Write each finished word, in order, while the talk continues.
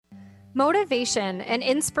Motivation and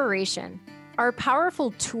inspiration are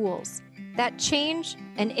powerful tools that change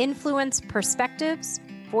and influence perspectives,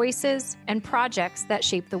 voices, and projects that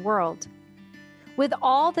shape the world. With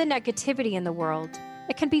all the negativity in the world,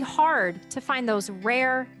 it can be hard to find those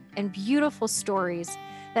rare and beautiful stories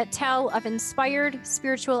that tell of inspired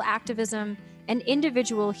spiritual activism and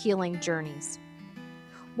individual healing journeys.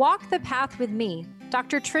 Walk the path with me,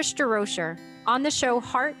 Dr. Trish DeRocher, on the show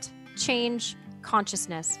Heart, Change,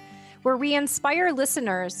 Consciousness, where we inspire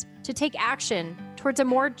listeners to take action towards a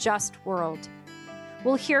more just world.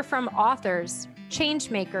 We'll hear from authors, change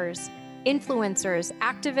makers, influencers,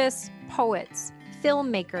 activists, poets,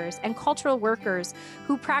 filmmakers, and cultural workers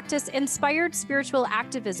who practice inspired spiritual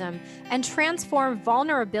activism and transform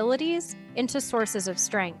vulnerabilities into sources of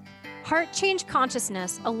strength. Heart Change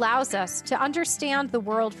Consciousness allows us to understand the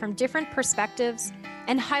world from different perspectives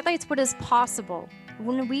and highlights what is possible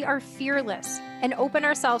when we are fearless and open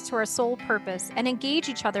ourselves to our soul purpose and engage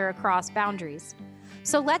each other across boundaries.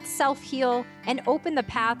 So let's self-heal and open the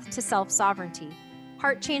path to self-sovereignty.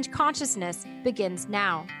 Heart Change Consciousness begins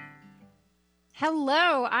now.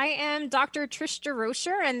 Hello, I am Dr. Trish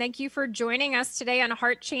DeRocher, and thank you for joining us today on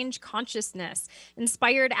Heart Change Consciousness,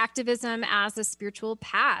 Inspired Activism as a Spiritual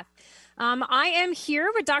Path. I am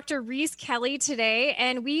here with Dr. Reese Kelly today,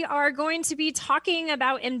 and we are going to be talking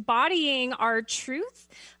about embodying our truth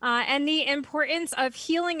and the importance of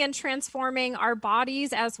healing and transforming our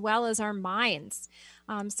bodies as well as our minds.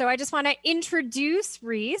 So I just want to introduce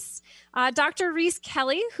Reese. Dr. Reese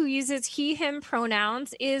Kelly, who uses he, him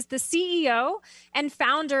pronouns, is the CEO and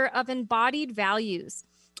founder of Embodied Values,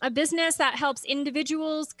 a business that helps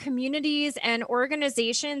individuals, communities, and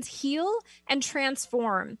organizations heal and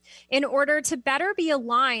transform in order to better be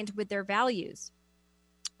aligned with their values.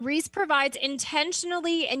 Reese provides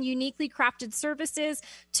intentionally and uniquely crafted services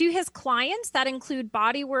to his clients that include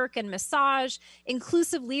bodywork and massage,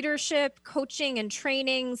 inclusive leadership, coaching and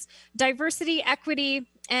trainings, diversity, equity,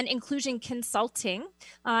 and inclusion consulting,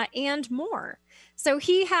 and more. So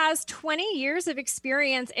he has 20 years of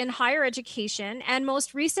experience in higher education and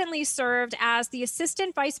most recently served as the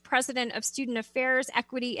Assistant Vice President of Student Affairs,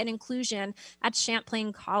 Equity, and Inclusion at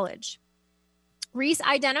Champlain College. Reese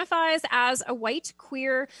identifies as a white,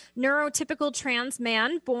 queer, neurotypical trans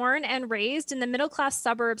man born and raised in the middle-class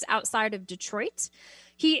suburbs outside of Detroit.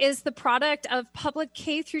 He is the product of public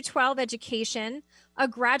K-12 education, a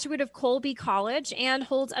graduate of Colby College, and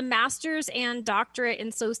holds a master's and doctorate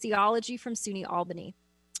in sociology from SUNY Albany.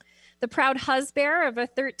 The proud husband of a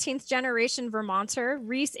 13th generation Vermonter,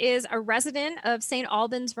 Reese is a resident of St.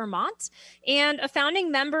 Albans, Vermont, and a founding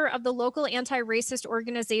member of the local anti-racist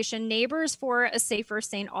organization Neighbors for a Safer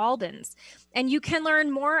St. Albans. And you can learn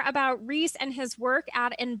more about Reese and his work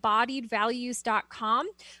at embodiedvalues.com.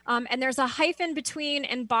 And there's a hyphen between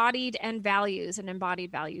embodied and values and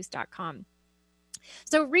embodiedvalues.com.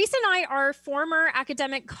 So Reese and I are former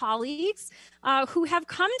academic colleagues who have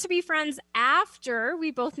come to be friends after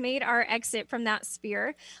we both made our exit from that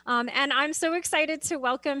sphere. And I'm so excited to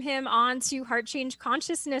welcome him on to Heart Change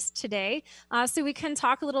Consciousness today so we can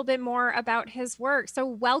talk a little bit more about his work. So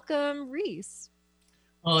welcome, Reese.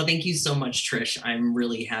 Oh, thank you so much, Trish. I'm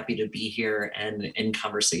really happy to be here and in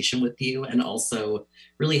conversation with you, and also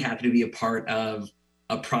really happy to be a part of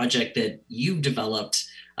a project that you've developed,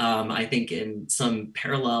 I think in some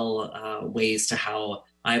parallel ways to how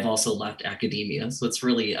I've also left academia. So it's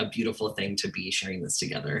really a beautiful thing to be sharing this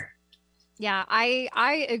together. Yeah,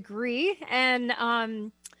 I agree. And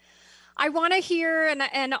I want to hear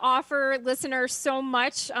and offer listeners so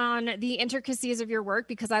much on the intricacies of your work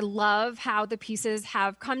because I love how the pieces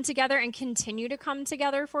have come together and continue to come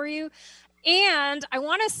together for you. And I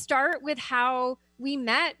want to start with how we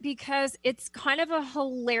met because it's kind of a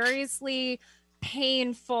hilariously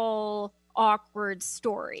painful, awkward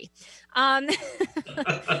story.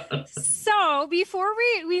 So before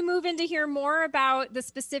we move in to hear more about the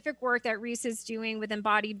specific work that Reese is doing with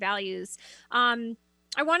Embodied Values, I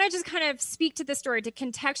want to just kind of speak to the story to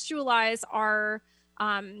contextualize our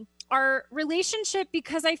relationship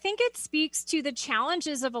because I think it speaks to the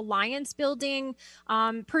challenges of alliance building,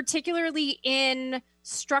 particularly in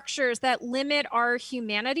structures that limit our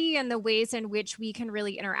humanity and the ways in which we can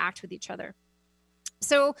really interact with each other.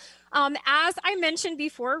 So as I mentioned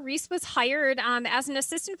before, Reese was hired as an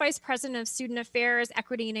assistant vice president of student affairs,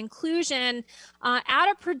 equity, and inclusion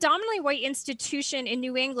at a predominantly white institution in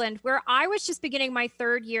New England, where I was just beginning my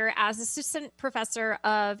third year as assistant professor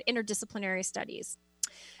of interdisciplinary studies.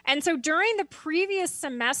 And so during the previous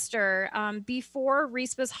semester, before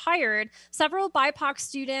Reese was hired, several BIPOC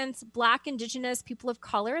students, Black, Indigenous, people of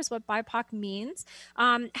color is what BIPOC means,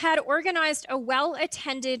 had organized a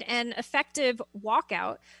well-attended and effective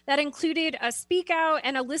walkout that included a speak out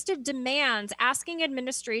and a list of demands asking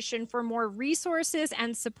administration for more resources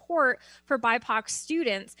and support for BIPOC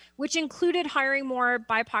students, which included hiring more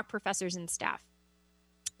BIPOC professors and staff.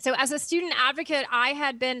 So as a student advocate, I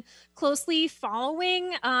had been closely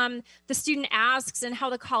following the student asks and how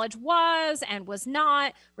the college was and was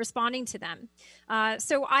not, responding to them.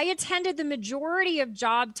 So I attended the majority of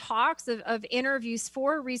job talks of interviews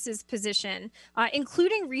for Reese's position,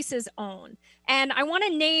 including Reese's own. And I want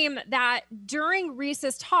to name that during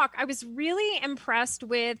Reese's talk, I was really impressed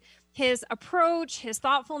with his approach, his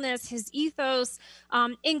thoughtfulness, his ethos,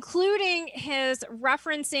 including his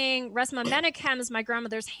referencing Resmaa Menakem's My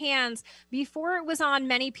Grandmother's Hands before it was on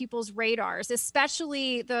many people's radars,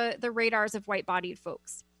 especially the radars of white-bodied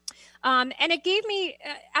folks. And it gave me,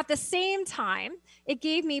 at the same time, it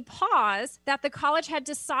gave me pause that the college had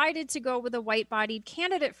decided to go with a white-bodied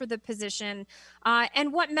candidate for the position,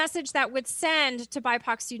 and what message that would send to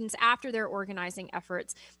BIPOC students after their organizing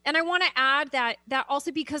efforts. And I want to add that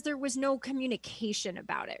also because there was no communication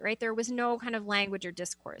about it, right? There was no kind of language or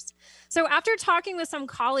discourse. So after talking with some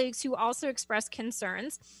colleagues who also expressed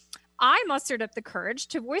concerns, I mustered up the courage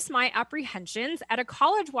to voice my apprehensions at a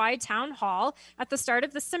college-wide town hall at the start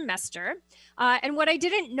of the semester. And what I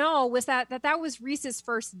didn't know was that was Reese's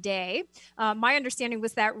first day. My understanding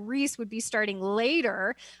was that Reese would be starting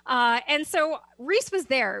later. And so Reese was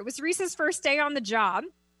there. It was Reese's first day on the job.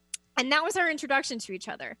 And that was our introduction to each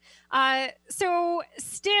other. So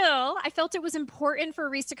still, I felt it was important for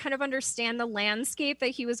Reese to kind of understand the landscape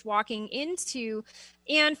that he was walking into,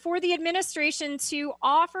 and for the administration to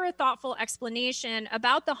offer a thoughtful explanation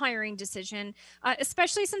about the hiring decision,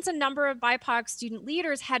 especially since a number of BIPOC student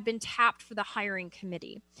leaders had been tapped for the hiring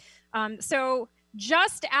committee. So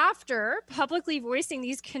just after publicly voicing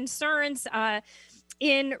these concerns,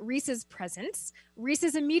 in Reese's presence,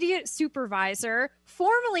 Reese's immediate supervisor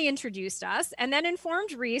formally introduced us and then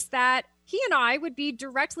informed Reese that he and I would be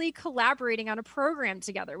directly collaborating on a program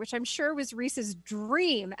together, which I'm sure was Reese's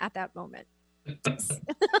dream at that moment.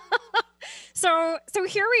 So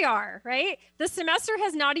here we are, right? The semester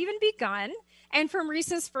has not even begun. And from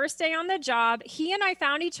Reese's first day on the job, he and I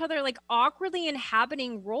found each other like awkwardly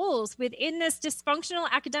inhabiting roles within this dysfunctional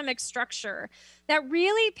academic structure that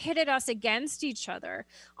really pitted us against each other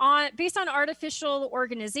based on artificial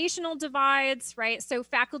organizational divides, right? So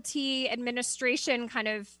faculty, administration, kind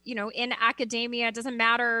of, in academia, it doesn't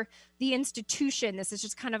matter the institution. This is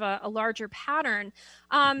just kind of a larger pattern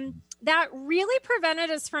that really prevented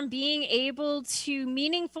us from being able to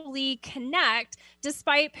meaningfully connect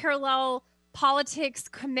despite parallel politics,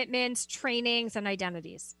 commitments, trainings, and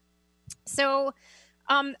identities. So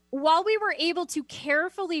while we were able to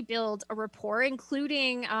carefully build a rapport,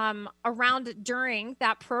 including during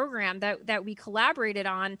that program that we collaborated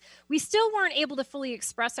on, we still weren't able to fully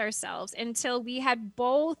express ourselves until we had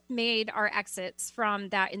both made our exits from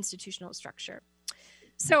that institutional structure.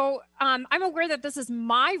 So I'm aware that this is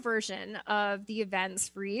my version of the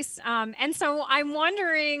events, Reese. And so I'm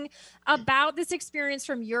wondering about this experience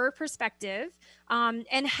from your perspective,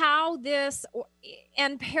 and how this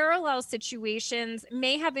and parallel situations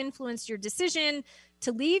may have influenced your decision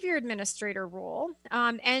to leave your administrator role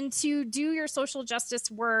and to do your social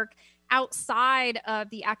justice work outside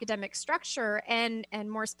of the academic structure, and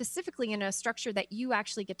more specifically in a structure that you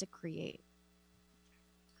actually get to create.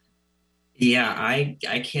 Yeah,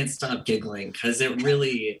 I can't stop giggling because it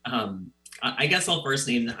really, I guess I'll first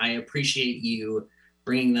name that I appreciate you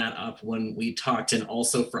bringing that up when we talked, and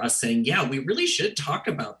also for us saying, yeah, we really should talk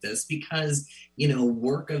about this because,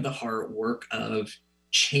 work of the heart, work of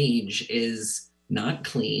change is not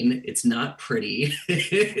clean. It's not pretty.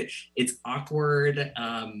 It's awkward.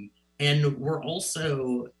 And we're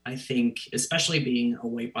also, I think, especially being a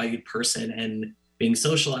white-bodied person and being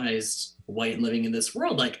socialized white living in this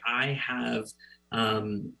world, like I have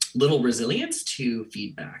little resilience to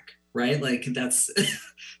feedback, right? Like that's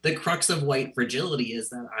the crux of white fragility, is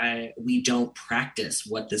that we don't practice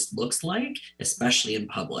what this looks like, especially in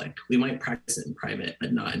public. We might practice it in private,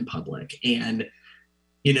 but not in public. And,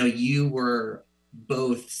 you were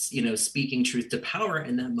both, speaking truth to power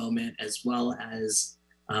in that moment, as well as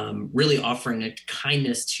really offering a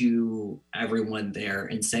kindness to everyone there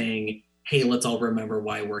and saying, hey, let's all remember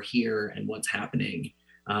why we're here and what's happening.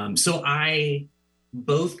 So I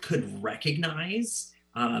both could recognize,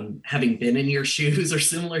 having been in your shoes or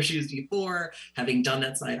similar shoes before, having done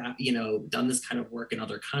that side, done this kind of work in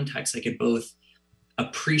other contexts, I could both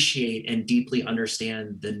appreciate and deeply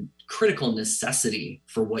understand the critical necessity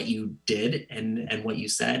for what you did and what you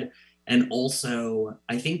said. And also,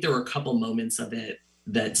 I think there were a couple moments of it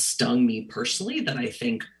that stung me personally that I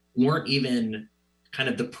think weren't even kind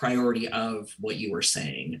of the priority of what you were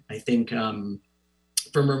saying. I think from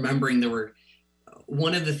remembering, there were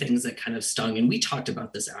one of the things that kind of stung, and we talked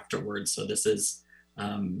about this afterwards. So this is,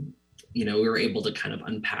 we were able to kind of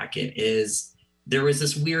unpack it, is there was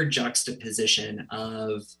this weird juxtaposition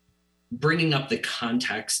of bringing up the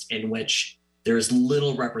context in which there's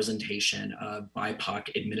little representation of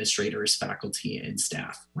BIPOC administrators, faculty, and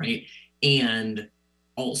staff, right? And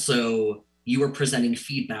also you were presenting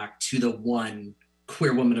feedback to the one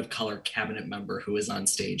queer woman of color cabinet member who was on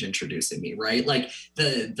stage introducing me, right? Like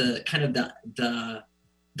the kind of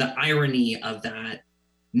the irony of that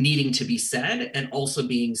needing to be said and also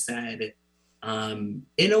being said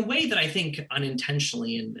in a way that I think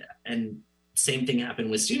unintentionally, and same thing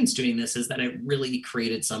happened with students doing this, is that it really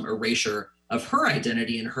created some erasure of her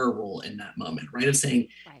identity and her role in that moment, right? Of saying,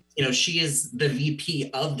 right, she is the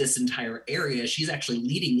VP of this entire area. She's actually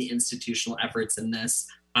leading the institutional efforts in this.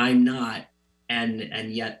 I'm not.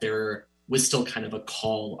 And yet there was still kind of a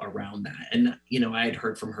call around that. And, I had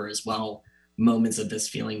heard from her as well, moments of this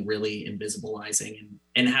feeling really invisibilizing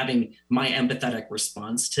and having my empathetic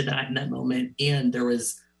response to that in that moment. And there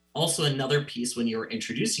was also another piece when you were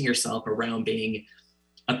introducing yourself around being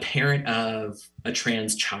a parent of a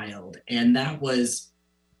trans child. And that was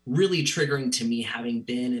really triggering to me, having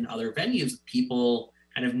been in other venues, people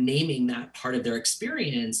kind of naming that part of their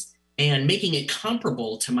experience and making it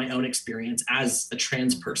comparable to my own experience as a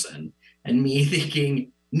trans person, and me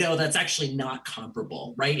thinking, no, that's actually not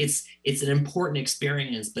comparable, right? It's an important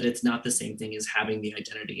experience, but it's not the same thing as having the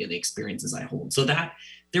identity and the experiences I hold. So that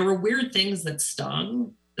there were weird things that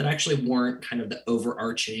stung that actually weren't kind of the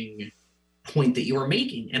overarching point that you were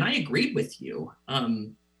making. And I agreed with you.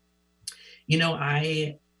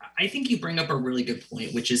 I think you bring up a really good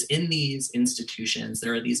point, which is in these institutions,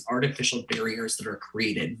 there are these artificial barriers that are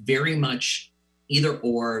created, very much either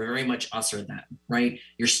or, very much us or them, right?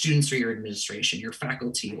 Your students or your administration, your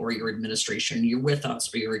faculty or your administration, you're with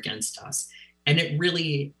us or you're against us. And it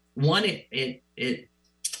really, it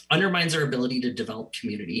undermines our ability to develop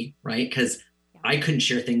community, right? Because I couldn't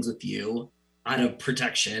share things with you out of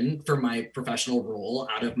protection for my professional role,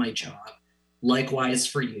 out of my job. Likewise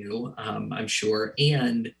for you, I'm sure.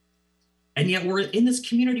 And yet we're in this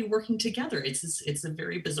community working together. It's a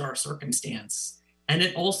very bizarre circumstance. And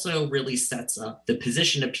it also really sets up the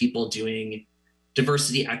position of people doing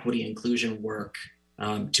diversity, equity, inclusion work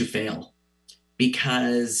to fail,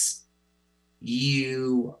 because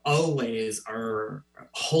you always are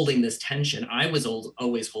holding this tension. I was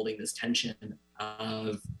always holding this tension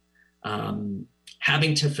of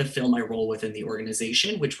having to fulfill my role within the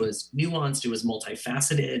organization, which was nuanced, it was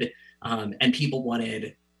multifaceted, and people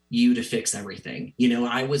wanted you to fix everything.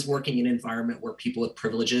 I was working in an environment where people with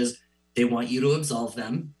privileges, they want you to absolve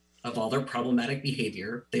them of all their problematic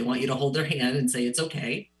behavior. They want you to hold their hand and say, it's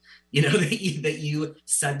okay, that you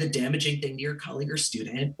said the damaging thing to your colleague or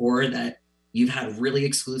student, or that you've had really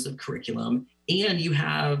exclusive curriculum. And you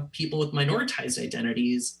have people with minoritized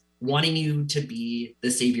identities wanting you to be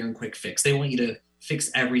the savior and quick fix. They want you to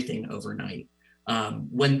fix everything overnight.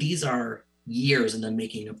 When these are years in the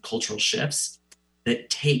making of cultural shifts that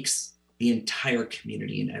takes the entire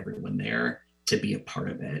community and everyone there to be a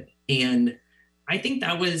part of it. And I think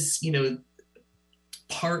that was,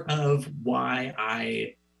 part of why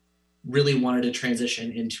I really wanted to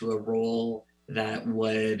transition into a role that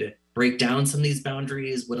would break down some of these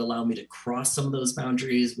boundaries, would allow me to cross some of those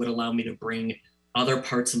boundaries, would allow me to bring other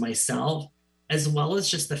parts of myself, as well as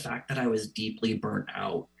just the fact that I was deeply burnt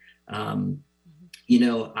out.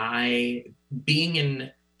 Being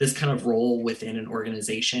in this kind of role within an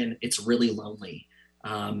organization, it's really lonely.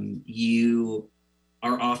 I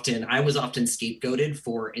was often scapegoated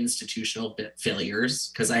for institutional failures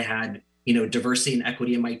because I had, diversity and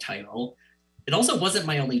equity in my title. It also wasn't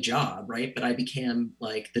my only job, right? But I became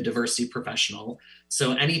like the diversity professional.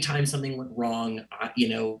 So anytime something went wrong, I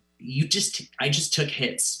just took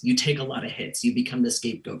hits. You take a lot of hits. You become the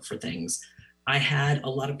scapegoat for things. I had a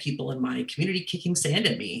lot of people in my community kicking sand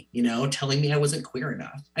at me, telling me I wasn't queer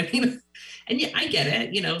enough. I mean, and yeah, I get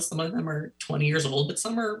it. Some of them are 20 years old, but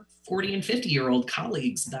some are 40 and 50-year-old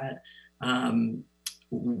colleagues that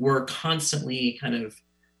were constantly kind of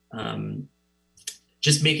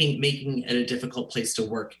just making it a difficult place to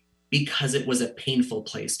work, because it was a painful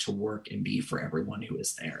place to work and be for everyone who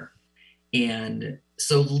was there. And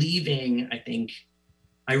so leaving, I think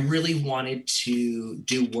I really wanted to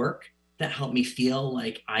do work that helped me feel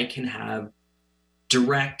like I can have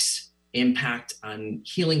direct impact on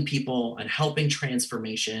healing people, on helping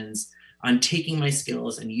transformations, on taking my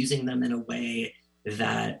skills and using them in a way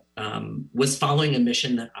that was following a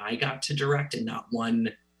mission that I got to direct, and not one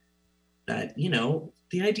that,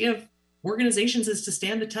 the idea of organizations is to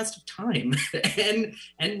stand the test of time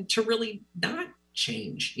and to really not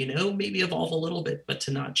change, maybe evolve a little bit, but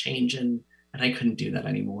to not change. And I couldn't do that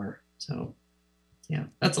anymore. So yeah,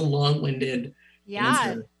 that's a long-winded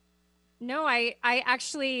answer. No, I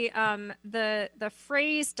actually, the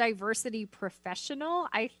phrase diversity professional,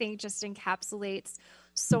 I think just encapsulates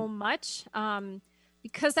so much.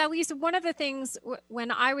 Because at least one of the things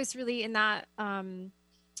when I was really in that,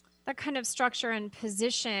 that kind of structure and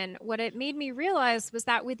position, what it made me realize was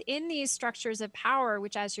that within these structures of power,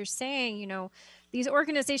 which, as you're saying, these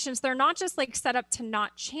organizations, they're not just like set up to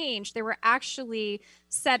not change. They were actually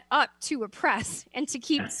set up to oppress and to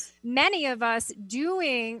keep many of us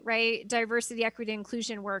doing, right, diversity, equity,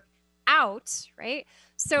 inclusion work out, right?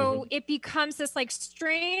 So it becomes this like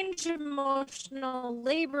strange emotional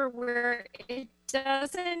labor where it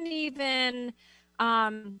doesn't even,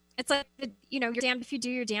 it's like, you're damned if you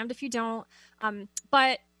do, you're damned if you don't.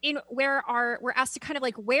 But we're asked to kind of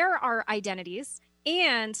like wear our identities,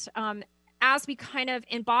 and as we kind of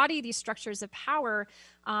embody these structures of power,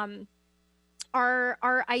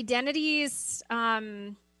 our identities,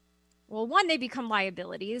 well, one, they become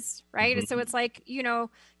liabilities, right? So it's like,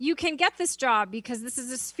 you can get this job because this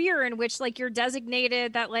is a sphere in which like you're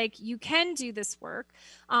designated that like you can do this work.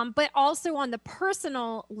 But also on the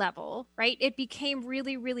personal level, right? It became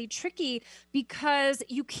really, really tricky because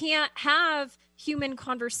you can't have human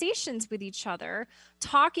conversations with each other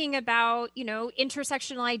talking about,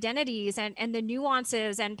 intersectional identities and the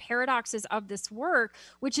nuances and paradoxes of this work,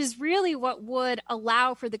 which is really what would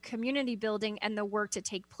allow for the community building and the work to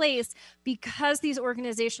take place, because these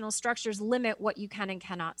organizational structures limit what you can and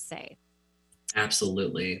cannot say.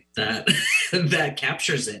 Absolutely. That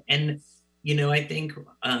captures it. And, I think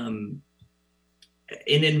in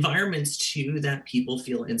environments too that people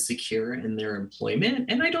feel insecure in their employment,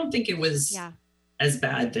 and I don't think it was as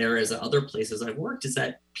bad there as other places I've worked, is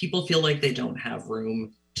that people feel like they don't have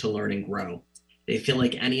room to learn and grow. They feel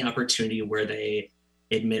like any opportunity where they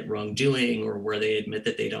admit wrongdoing or where they admit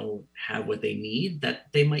that they don't have what they need, that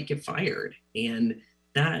they might get fired. And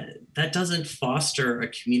that doesn't foster a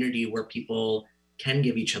community where people can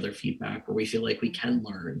give each other feedback, where we feel like we can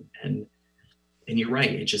learn. And you're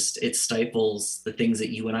right, it stifles the things that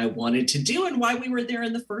you and I wanted to do and why we were there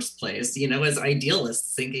in the first place, as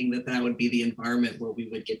idealists, thinking that would be the environment where we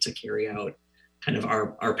would get to carry out kind of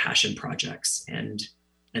our passion projects. And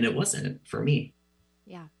it wasn't for me.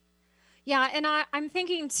 Yeah. And I'm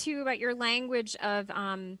thinking too about your language of,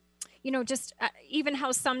 just even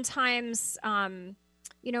how sometimes,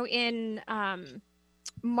 in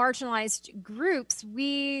marginalized groups,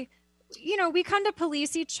 we kind of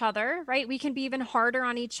police each other, right? We can be even harder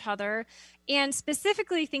on each other. And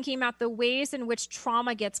specifically thinking about the ways in which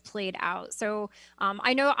trauma gets played out. So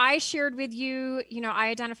I know I shared with you, I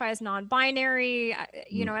identify as non-binary,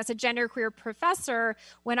 as a genderqueer professor.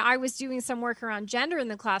 When I was doing some work around gender in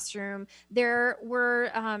the classroom, there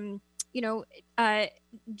were,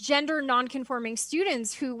 gender nonconforming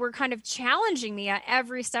students who were kind of challenging me at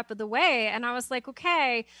every step of the way. And I was like,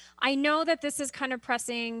 okay, I know that this is kind of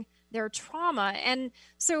pressing their trauma. And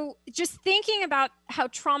so just thinking about how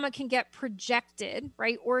trauma can get projected,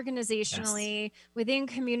 right, organizationally within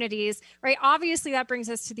communities, right? Obviously, that brings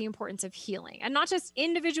us to the importance of healing, and not just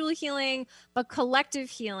individual healing, but collective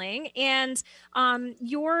healing. And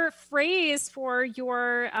your phrase for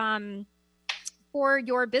your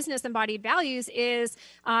business embodied values is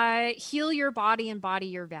heal your body, embody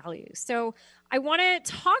your values. So I want to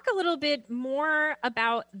talk a little bit more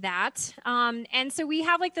about that. And so we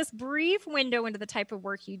have like this brief window into the type of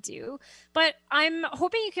work you do, but I'm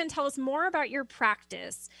hoping you can tell us more about your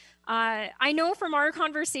practice. I know from our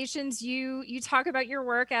conversations, you talk about your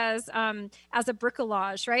work as a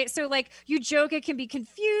bricolage, right? So like you joke it can be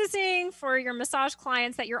confusing for your massage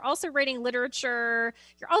clients that you're also writing literature,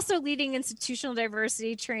 you're also leading institutional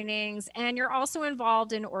diversity trainings, and you're also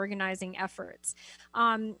involved in organizing efforts.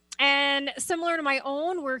 And similar to my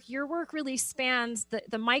own work, your work really spans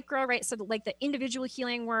the micro, right? So like the individual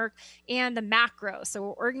healing work, and the macro,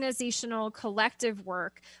 so organizational collective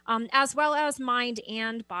work, as well as mind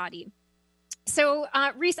and body. So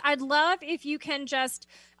Reese, I'd love if you can just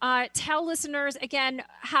tell listeners again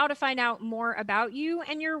how to find out more about you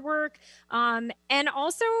and your work, and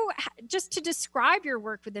also just to describe your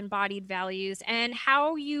work with embodied values and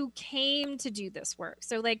how you came to do this work.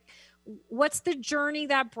 So like, what's the journey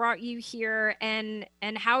that brought you here, and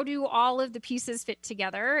how do all of the pieces fit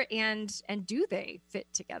together, and do they fit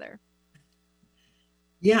together?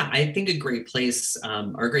 Yeah, I think a great place,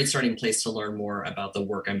 or a great starting place to learn more about the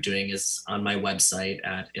work I'm doing is on my website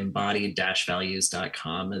at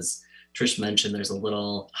embodied-values.com. As Trish mentioned, there's a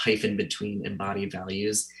little hyphen between embodied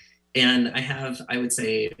values. And I have, I would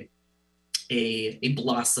say, a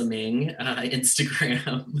blossoming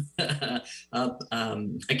Instagram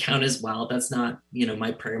account as well. That's not,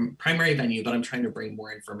 my primary venue, but I'm trying to bring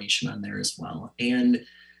more information on there as well. And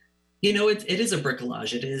it is a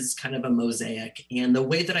bricolage. It is kind of a mosaic. And the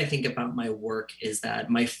way that I think about my work is that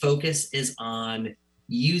my focus is on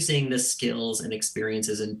using the skills and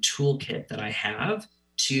experiences and toolkit that I have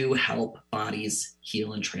to help bodies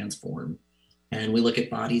heal and transform. And we look at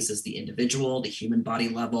bodies as the individual, the human body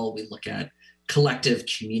level. We look at collective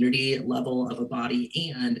community level of a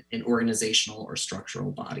body and an organizational or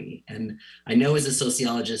structural body. And I know as a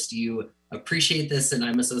sociologist, you appreciate this, and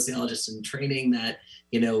I'm a sociologist in training, that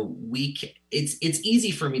it's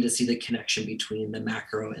easy for me to see the connection between the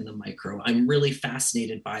macro and the micro. I'm really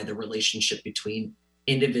fascinated by the relationship between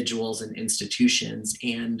individuals and institutions.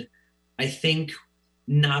 And I think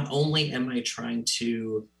not only am I trying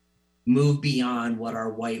to move beyond what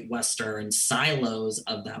are white Western silos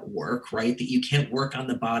of that work, right? That you can't work on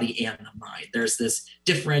the body and the mind. There's this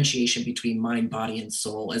differentiation between mind, body, and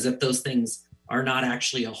soul, as if those things are not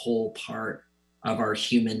actually a whole part of our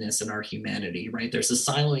humanness and our humanity, right? There's a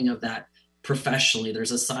siloing of that professionally.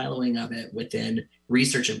 There's a siloing of it within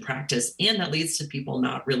research and practice. And that leads to people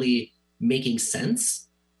not really making sense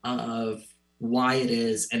of why it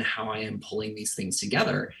is and how I am pulling these things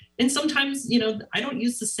together. And sometimes, I don't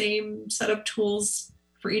use the same set of tools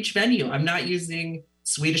for each venue. I'm not using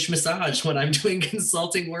Swedish massage when I'm doing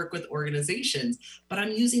consulting work with organizations, but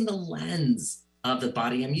I'm using the lens of the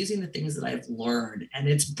body. I'm using the things that I've learned, and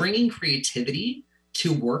it's bringing creativity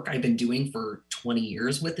to work I've been doing for 20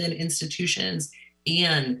 years within institutions,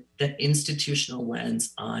 and the institutional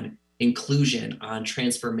lens on inclusion, on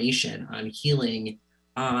transformation, on healing,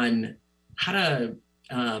 on how to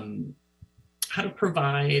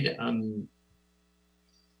provide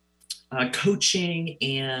coaching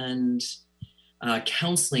and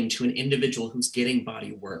counseling to an individual who's getting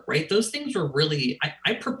body work, right? Those things were really,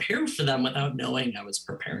 I prepared for them without knowing I was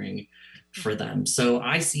preparing for them. So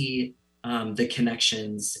I see the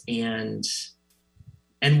connections, and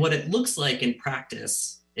what it looks like in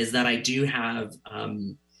practice is that I do have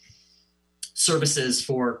services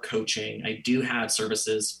for coaching. I do have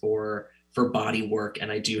services for body work,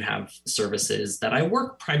 and I do have services that I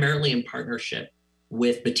work primarily in partnership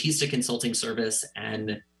with Batista Consulting Service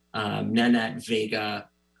and Nanette Vega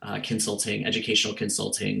Consulting, educational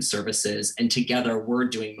consulting services. And together we're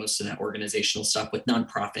doing most of that organizational stuff with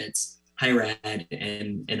nonprofits, higher ed,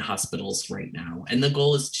 and hospitals right now. And the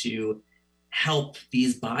goal is to help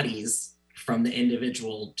these bodies, from the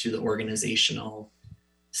individual to the organizational,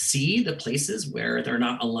 see the places where they're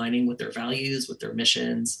not aligning with their values, with their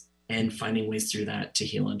missions, and finding ways through that to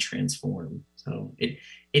heal and transform. So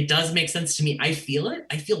it does make sense to me. I feel it.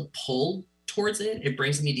 I feel pulled towards it. It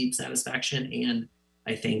brings me deep satisfaction. And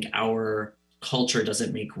I think our culture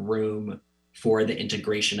doesn't make room for the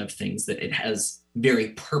integration of things that it has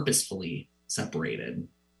very purposefully separated.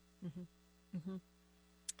 Mm-hmm. Mm-hmm.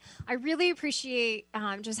 I really appreciate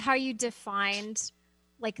just how you defined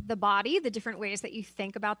like the body, the different ways that you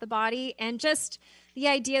think about the body, and just the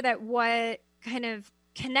idea that what kind of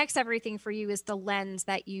connects everything for you is the lens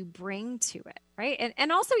that you bring to it, right?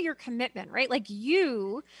 And also your commitment, right? Like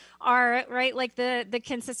you are, right, like the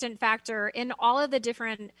consistent factor in all of the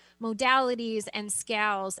different modalities and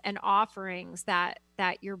scales and offerings that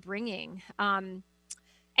you're bringing. And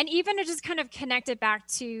even to just kind of connect it back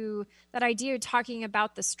to that idea of talking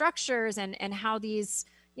about the structures and how these,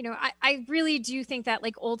 I really do think that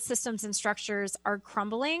like old systems and structures are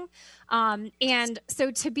crumbling. And so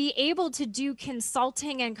to be able to do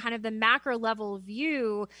consulting and kind of the macro level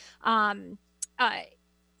view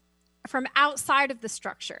from outside of the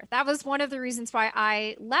structure, that was one of the reasons why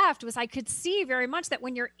I left, was I could see very much that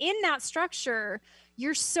when you're in that structure,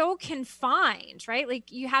 you're so confined, right?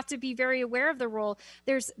 Like you have to be very aware of the role.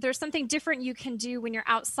 There's something different you can do when you're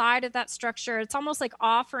outside of that structure. It's almost like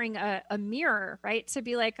offering a mirror, right? To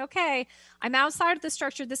be like, okay, I'm outside of the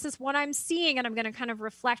structure. This is what I'm seeing, and I'm going to kind of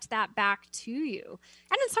reflect that back to you.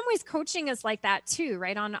 And in some ways, coaching is like that too,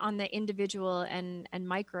 right? On the individual and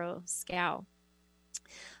micro scale.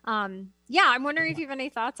 Yeah, I'm wondering if you have any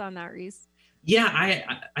thoughts on that, Reese. Yeah,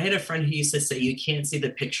 I had a friend who used to say you can't see the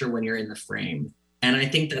picture when you're in the frame. And I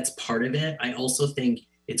think that's part of it. I also think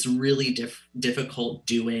it's really difficult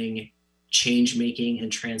doing change making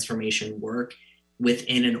and transformation work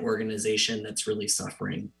within an organization that's really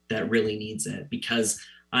suffering, that really needs it, because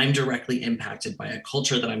I'm directly impacted by a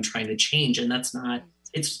culture that I'm trying to change, and that's not,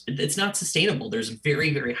 it's not sustainable. There's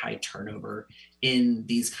very, very high turnover in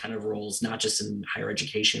these kind of roles, not just in higher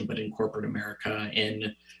education, but in corporate America,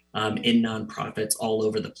 in nonprofits all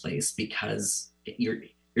over the place, because you're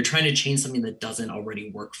trying to change something that doesn't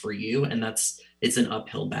already work for you, and it's an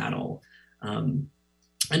uphill battle.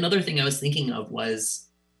 Another thing I was thinking of was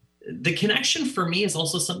the connection for me is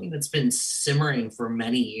also something that's been simmering for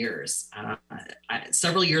many years.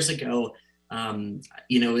 Several years ago, I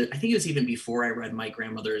think it was even before I read My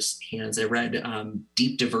Grandmother's Hands, I read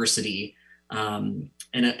Deep Diversity, and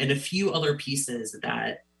a few other pieces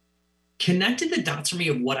that connected the dots for me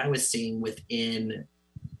of what I was seeing within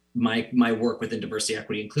my work within diversity,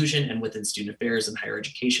 equity, inclusion, and within student affairs and higher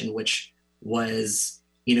education, which was,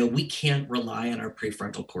 we can't rely on our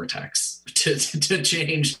prefrontal cortex to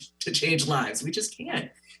change lives. We just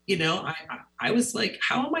can't. I was like,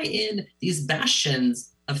 how am I in these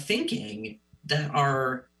bastions of thinking that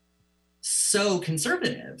are so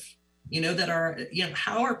conservative? That are,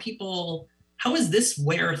 how is this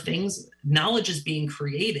where knowledge is being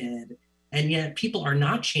created, and yet people are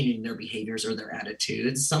not changing their behaviors or their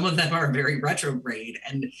attitudes? Some of them are very retrograde,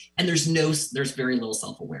 and there's very little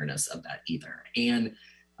self-awareness of that either. And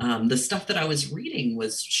the stuff that I was reading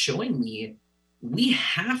was showing me we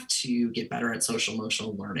have to get better at social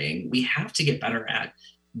emotional learning. We have to get better at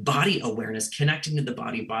body awareness, connecting to the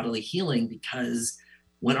body, bodily healing, because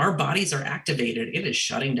when our bodies are activated, it is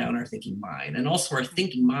shutting down our thinking mind. And also our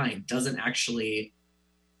thinking mind doesn't actually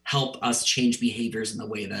help us change behaviors in the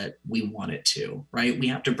way that we want it to, right? We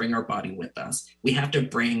have to bring our body with us. We have to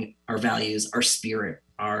bring our values, our spirit,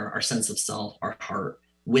 our sense of self, our heart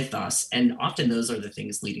with us. And often those are the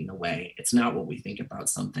things leading the way. It's not what we think about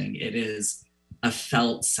something. It is a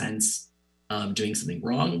felt sense of doing something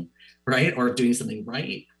wrong, right? Or doing something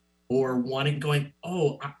right, or going,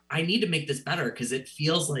 oh, I need to make this better, because it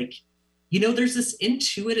feels like, there's this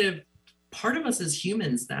intuitive part of us as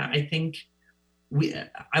humans that I think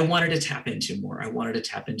I wanted to tap into more. I wanted to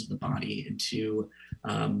tap into the body, into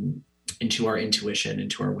our intuition,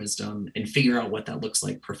 into our wisdom, and figure out what that looks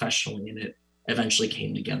like professionally. And it eventually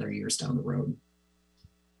came together years down the road.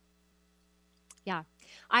 Yeah.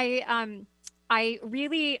 I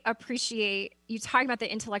really appreciate you talking about the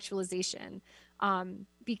intellectualization,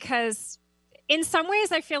 because in some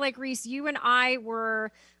ways I feel like, Reese, you and I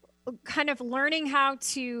were kind of learning how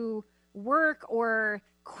to work or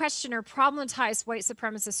question or problematize white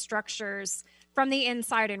supremacist structures from the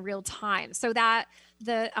inside in real time. So that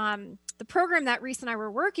the program that Reese and I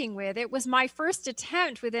were working with, it was my first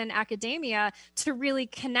attempt within academia to really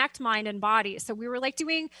connect mind and body. So we were like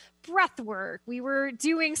doing breath work. We were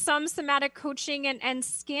doing some somatic coaching and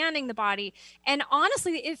scanning the body. And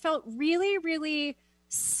honestly, it felt really, really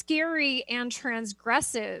scary and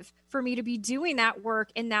transgressive for me to be doing that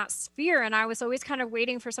work in that sphere. And I was always kind of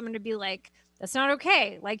waiting for someone to be like, that's not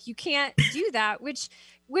okay. Like, you can't do that, which,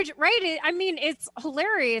 right. I mean, it's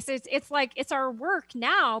hilarious. It's like, it's our work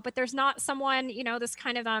now, but there's not someone, this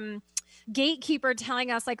kind of, gatekeeper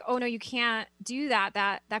telling us like, oh no, you can't do that.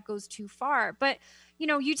 That goes too far. But,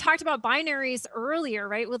 you talked about binaries earlier,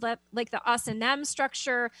 right? With like the us and them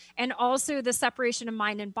structure, and also the separation of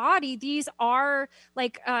mind and body. These are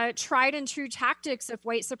like tried and true tactics of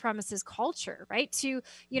white supremacist culture, right? To,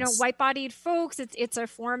 Yes. white-bodied folks, it's a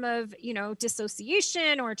form of,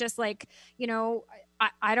 dissociation, or just like,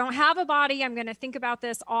 I don't have a body. I'm going to think about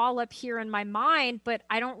this all up here in my mind, but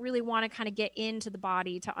I don't really want to kind of get into the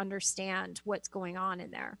body to understand what's going on in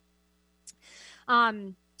there.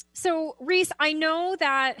 So Reese, I know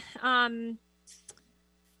that,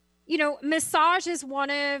 massage is one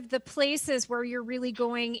of the places where you're really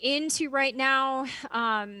going into right now,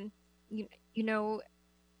 and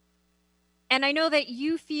I know that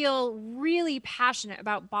you feel really passionate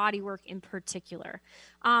about body work in particular.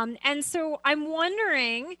 And so I'm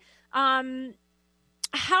wondering,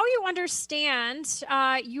 how you understand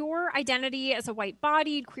your identity as a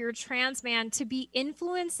white-bodied, queer, trans man to be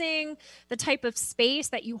influencing the type of space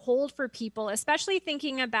that you hold for people, especially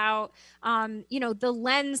thinking about, the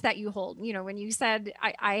lens that you hold. When you said,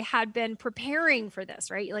 I had been preparing for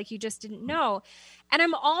this, right? Like, you just didn't know. And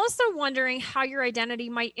I'm also wondering how your identity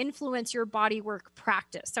might influence your body work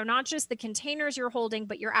practice. So not just the containers you're holding,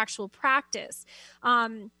 but your actual practice.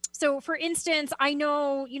 So for instance, I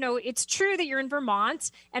know, it's true that you're in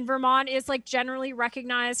Vermont, and Vermont is like generally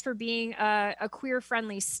recognized for being a queer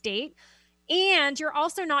friendly state. And you're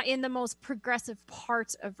also not in the most progressive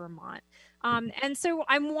parts of Vermont. And so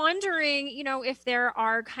I'm wondering, if there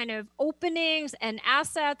are kind of openings and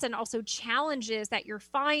assets and also challenges that you're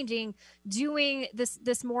finding doing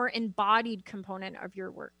this more embodied component of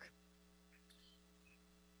your work.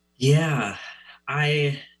 Yeah,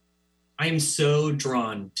 I I'm so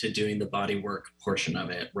drawn to doing the body work portion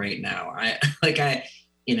of it right now. I like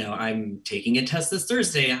I'm taking a test this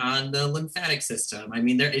Thursday on the lymphatic system. I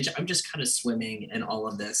mean, I'm just kind of swimming in all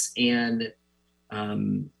of this, and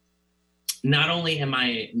um, not only am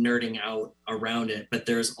I nerding out around it, but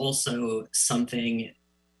there's also something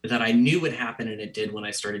that I knew would happen, and it did when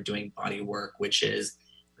I started doing body work, which is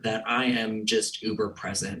that I am just uber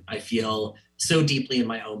present. I feel so deeply in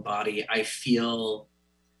my own body. I feel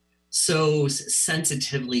so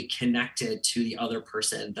sensitively connected to the other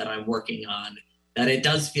person that I'm working on that it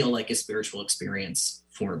does feel like a spiritual experience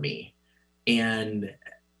for me. And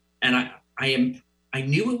I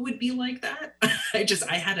knew it would be like that.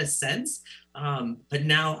 I had a sense, but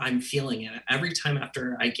now I'm feeling it every time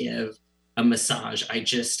after I give a massage.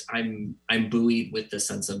 I'm buoyed with the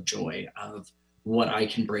sense of joy of what I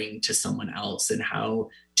can bring to someone else and how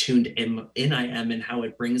tuned in I am and how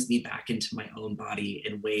it brings me back into my own body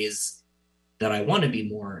in ways that I want to be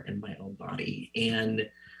more in my own body. And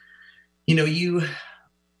you know, you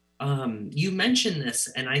mentioned this,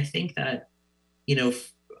 and I think that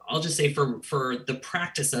I'll just say for the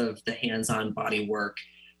practice of the hands-on body work,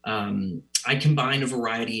 I combine a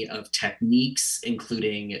variety of techniques,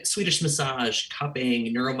 including Swedish massage,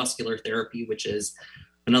 cupping, neuromuscular therapy, which is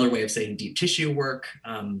another way of saying deep tissue work.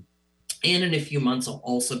 And in a few months, I'll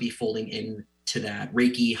also be folding into that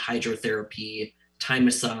Reiki, hydrotherapy, Thai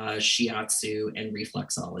massage, shiatsu, and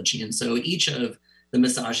reflexology. And so each of the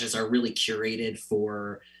massages are really curated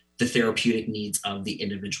for the therapeutic needs of the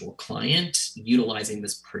individual client, utilizing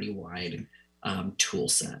this pretty wide tool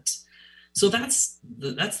set. So that's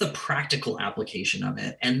the practical application of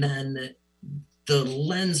it. And then the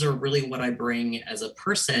lens, or really what I bring as a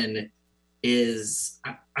person, is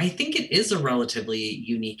I think it is a relatively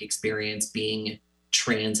unique experience being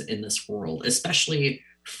trans in this world, especially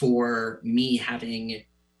for me having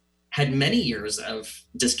had many years of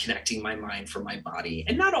disconnecting my mind from my body.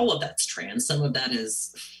 And not all of that's trans. Some of that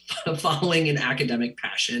is following an academic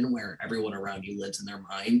passion where everyone around you lives in their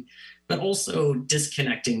mind, but also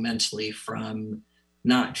disconnecting mentally from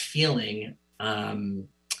not feeling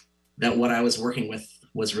that what I was working with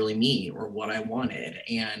was really me or what I wanted.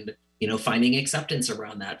 And finding acceptance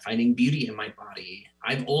around that, finding beauty in my body.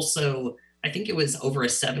 I've also, I think it was over a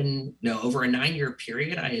 9-year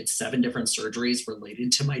period, I had 7 different surgeries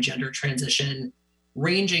related to my gender transition,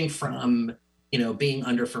 ranging from, being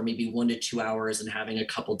under for maybe 1 to 2 hours and having a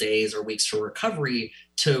couple days or weeks for recovery,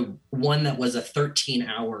 to one that was a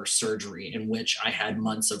 13-hour surgery in which I had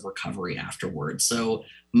months of recovery afterwards. So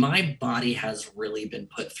my body has really been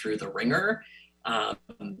put through the ringer.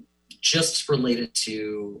 Just related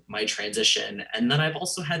to my transition. And then I've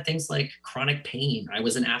also had things like chronic pain. I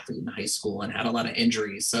was an athlete in high school and had a lot of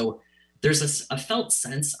injuries. So there's a felt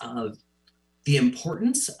sense of the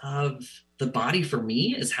importance of the body for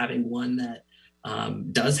me as having one that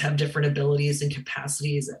does have different abilities and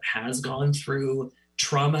capacities, that has gone through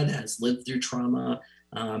trauma, that has lived through trauma.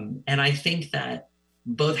 And I think that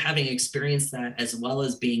both having experienced that as well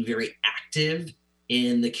as being very active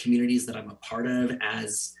in the communities that I'm a part of,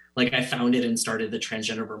 as like I founded and started the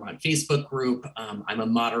Transgender Vermont Facebook group. I'm a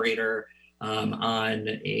moderator on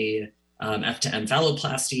a F2M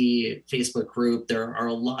phalloplasty Facebook group. There are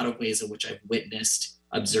a lot of ways in which I've witnessed,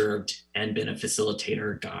 observed, and been a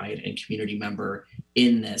facilitator, guide, and community member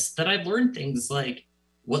in this, that I've learned things like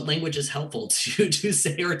what language is helpful to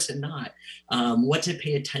say or to not, what to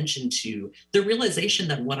pay attention to. The realization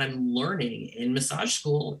that what I'm learning in massage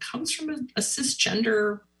school comes from a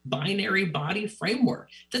cisgender binary body framework.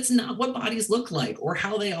 That's not what bodies look like or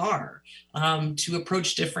how they are. To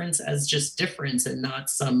approach difference as just difference and not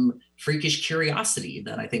some freakish curiosity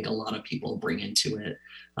that I think a lot of people bring into it.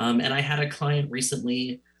 And I had a client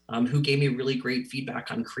recently who gave me really great feedback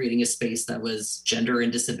on creating a space that was gender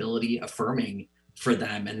and disability affirming for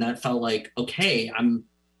them. And that felt like, okay,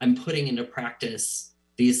 I'm putting into practice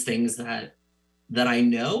these things that I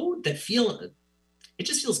know, that feel, it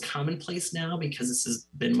just feels commonplace now because this has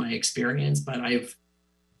been my experience, but I've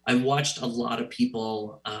watched a lot of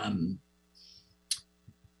people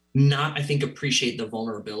not, I think, appreciate the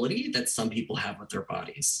vulnerability that some people have with their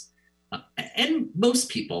bodies. And most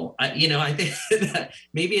people, I think that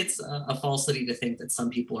maybe it's a falsity to think that some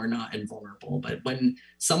people are not invulnerable, but when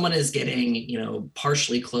someone is getting,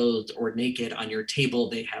 partially clothed or naked on your table,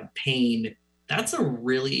 they have pain. That's a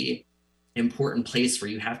really important place where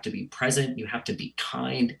you have to be present, you have to be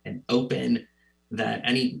kind and open,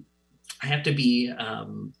 I have to be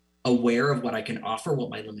aware of what I can offer, what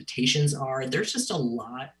my limitations are. There's just a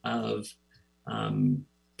lot of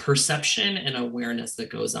perception and awareness that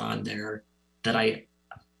goes on there that I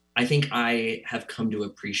think I have come to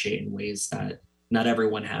appreciate in ways that not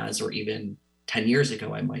everyone has, or even 10 years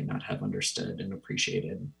ago, I might not have understood and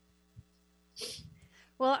appreciated.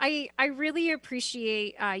 Well, I really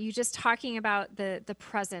appreciate you just talking about the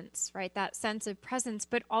presence, right? That sense of presence,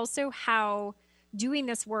 but also how doing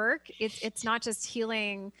this work, it's not just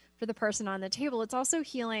healing for the person on the table, it's also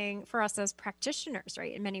healing for us as practitioners,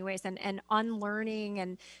 right? In many ways, and unlearning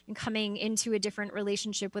and coming into a different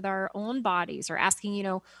relationship with our own bodies, or asking,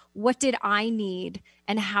 what did I need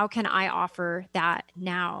and how can I offer that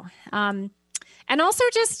now? And also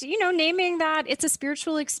just, naming that it's a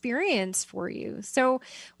spiritual experience for you. So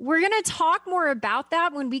we're going to talk more about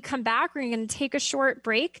that when we come back. We're going to take a short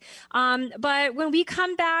break. But when we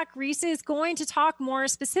come back, Reese is going to talk more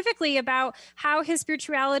specifically about how his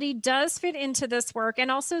spirituality does fit into this work,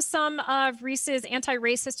 and also some of Reese's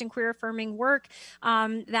anti-racist and queer affirming work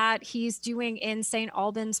that he's doing in St.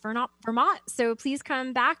 Albans, Vermont. So please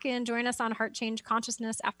come back and join us on Heart Change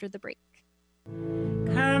Consciousness after the break.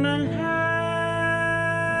 Come alive.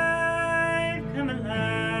 Come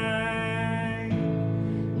alive,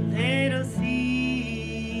 little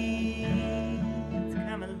seeds,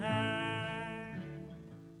 come alive.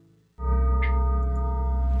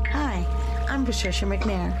 Hi, I'm Patricia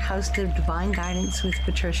McNair, host of Divine Guidance with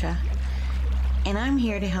Patricia, and I'm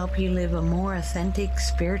here to help you live a more authentic,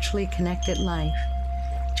 spiritually connected life.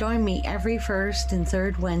 Join me every first and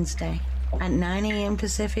third Wednesday at 9 a.m.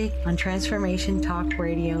 Pacific on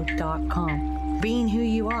TransformationTalkRadio.com. Being who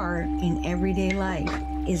you are in everyday life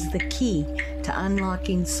is the key to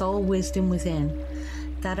unlocking soul wisdom within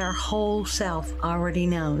that our whole self already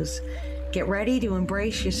knows. Get ready to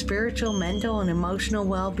embrace your spiritual, mental, and emotional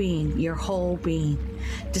well-being, your whole being.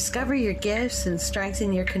 Discover your gifts and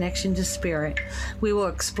strengthen your connection to spirit. We will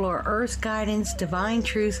explore earth guidance, divine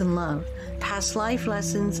truth and love, past life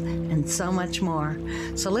lessons, and so much more.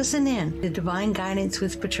 So listen in to Divine Guidance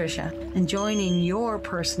with Patricia and join in your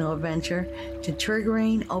personal adventure to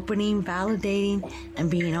triggering, opening, validating, and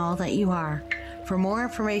being all that you are. For more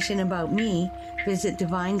information about me, visit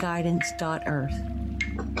divineguidance.earth.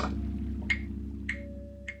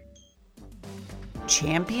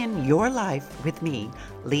 Champion Your Life with me,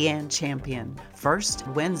 Leanne Champion. First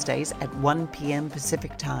Wednesdays at 1 p.m.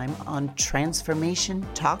 Pacific Time on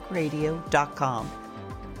TransformationTalkRadio.com.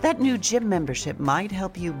 That new gym membership might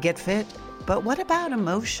help you get fit, but what about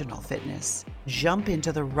emotional fitness? Jump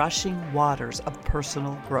into the rushing waters of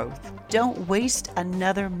personal growth. Don't waste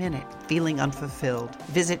another minute feeling unfulfilled.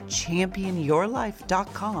 Visit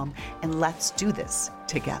championyourlife.com and let's do this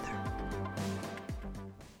together.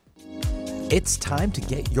 It's time to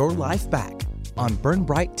get your life back on Burn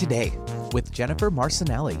Bright Today with Jennifer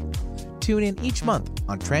Marcinelli. Tune in each month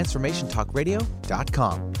on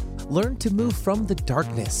TransformationTalkRadio.com. Learn to move from the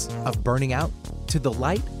darkness of burning out to the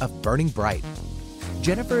light of burning bright.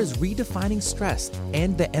 Jennifer is redefining stress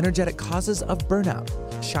and the energetic causes of burnout,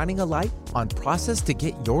 shining a light on process to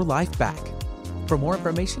get your life back. For more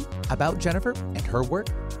information about Jennifer and her work,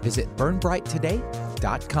 visit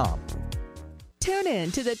burnbrighttoday.com. Tune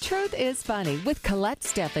in to The Truth is Funny with Colette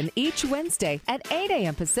Steffen each Wednesday at 8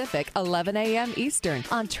 a.m. Pacific, 11 a.m. Eastern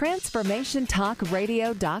on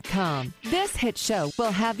TransformationTalkRadio.com. This hit show will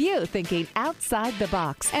have you thinking outside the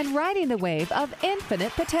box and riding the wave of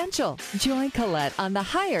infinite potential. Join Colette on the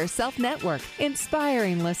Higher Self Network,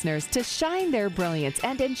 inspiring listeners to shine their brilliance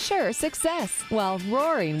and ensure success while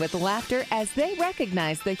roaring with laughter as they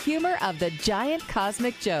recognize the humor of the giant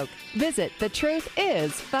cosmic joke. Visit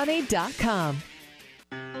thetruthisfunny.com.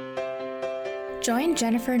 Join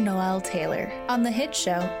Jennifer Noel Taylor on the hit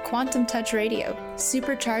show Quantum Touch Radio,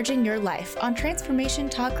 supercharging your life on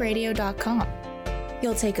TransformationTalkRadio.com.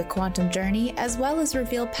 You'll take a quantum journey as well as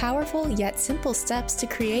reveal powerful yet simple steps to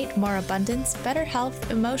create more abundance, better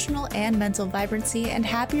health, emotional and mental vibrancy, and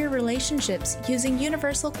happier relationships using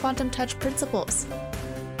universal quantum touch principles.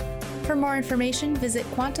 For more information, visit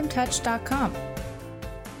quantumtouch.com.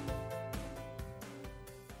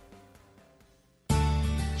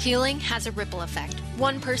 Healing has a ripple effect.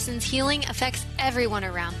 One person's healing affects everyone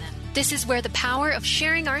around them. This is where the power of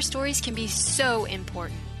sharing our stories can be so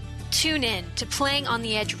important. Tune in to Playing on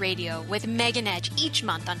the Edge Radio with Megan Edge each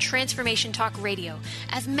month on Transformation Talk Radio,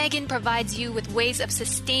 as Megan provides you with ways of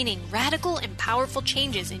sustaining radical and powerful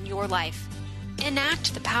changes in your life.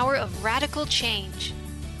 Enact the power of radical change.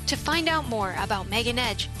 To find out more about Megan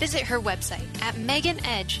Edge, visit her website at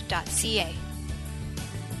meganedge.ca.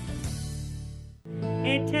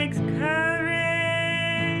 It takes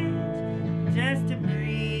courage just to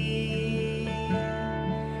breathe,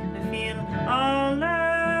 to feel all of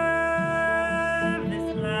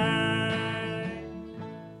this life.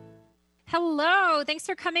 Hello, thanks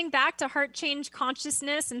for coming back to Heart Change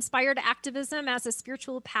Consciousness, Inspired Activism as a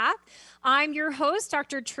Spiritual Path. I'm your host,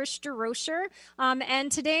 Dr. Trish DeRocher,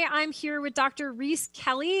 and today I'm here with Dr. Reese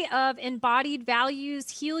Kelly of Embodied Values,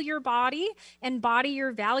 Heal Your Body, Embody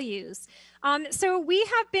Your Values. So we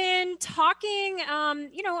have been talking,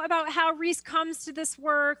 about how Reese comes to this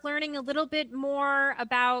work, learning a little bit more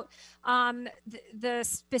about the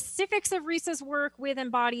specifics of Reese's work with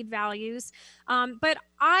embodied values. But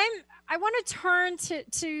I want to turn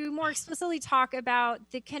to more explicitly talk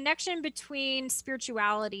about the connection between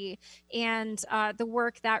spirituality and the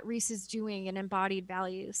work that Reese is doing in embodied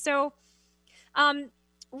values. So,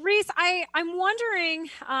 Reese, I'm wondering.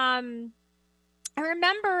 I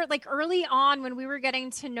remember like early on when we were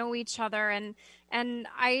getting to know each other, and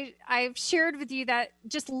I've shared with you that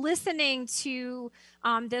just listening to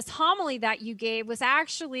this homily that you gave was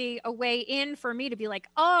actually a way in for me to be like,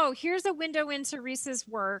 oh, here's a window into Reese's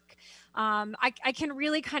work. I can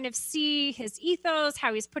really kind of see his ethos,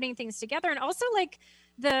 how he's putting things together, and also like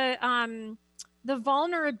the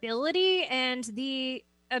vulnerability and the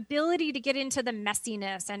ability to get into the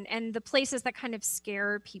messiness and the places that kind of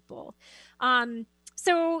scare people.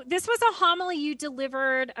 So this was a homily you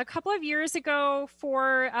delivered a couple of years ago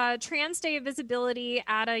for Trans Day of Visibility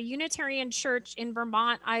at a Unitarian church in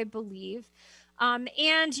Vermont, I believe.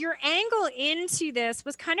 And your angle into this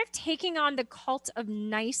was kind of taking on the cult of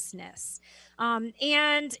niceness.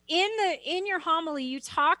 And in your homily, you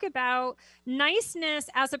talk about niceness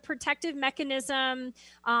as a protective mechanism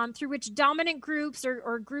through which dominant groups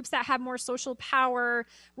or groups that have more social power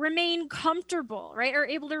remain comfortable, right? Are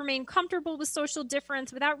able to remain comfortable with social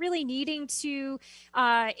difference without really needing to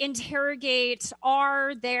interrogate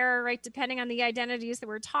their, right, depending on the identities that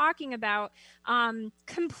we're talking about,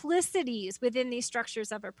 complicities within these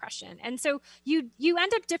structures of oppression. And so you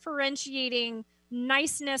end up differentiating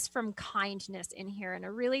niceness from kindness in here in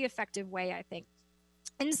a really effective way, I think.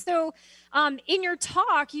 And so in your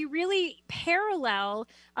talk, you really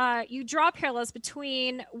you draw parallels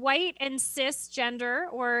between white and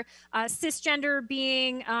cisgender, or cisgender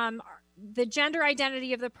being the gender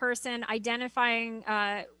identity of the person identifying,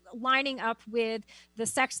 lining up with the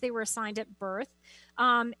sex they were assigned at birth.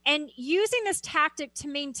 And using this tactic to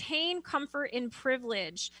maintain comfort in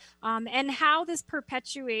privilege, and how this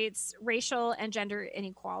perpetuates racial and gender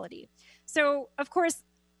inequality. So, of course,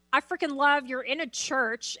 I freaking love you're in a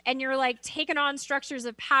church and you're like taking on structures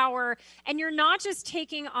of power, and you're not just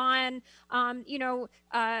taking on,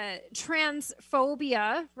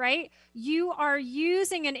 transphobia, right? You are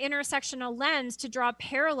using an intersectional lens to draw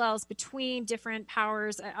parallels between different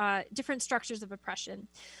powers, different structures of oppression.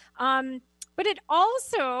 But it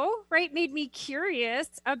also, right, made me curious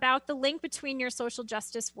about the link between your social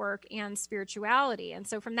justice work and spirituality. And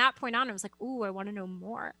so from that point on, I was like, ooh, I want to know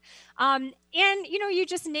more. And, you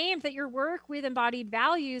just named that your work with embodied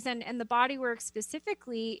values and the body work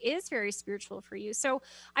specifically is very spiritual for you. So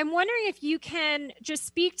I'm wondering if you can just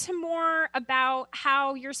speak to more about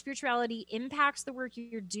how your spirituality impacts the work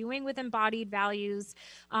you're doing with embodied values,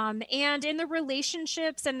 and in the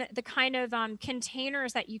relationships and the kind of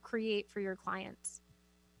containers that you create for your clients.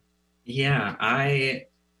 Yeah, I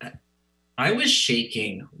was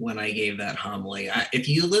shaking when I gave that homily. If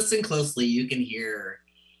you listen closely, you can hear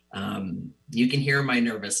my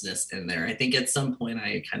nervousness in there. I think at some point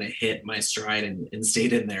I kind of hit my stride and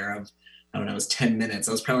stayed in there of, I don't know, it was 10 minutes.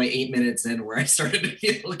 I was probably 8 minutes in where I started to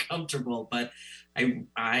feel comfortable, but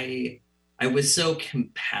I was so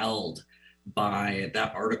compelled by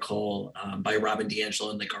that article by Robin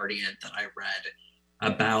DiAngelo in The Guardian that I read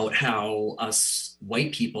about how us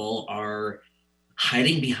white people are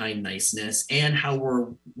hiding behind niceness and how we're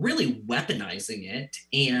really weaponizing it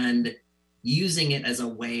and using it as a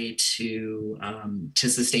way to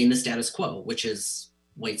sustain the status quo, which is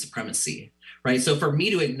white supremacy, right? So for me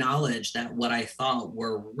to acknowledge that what I thought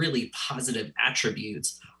were really positive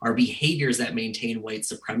attributes are behaviors that maintain white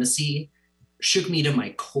supremacy shook me to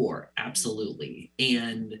my core, absolutely.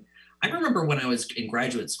 And I remember when I was in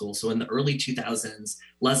graduate school, so in the early 2000s,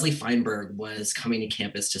 Leslie Feinberg was coming to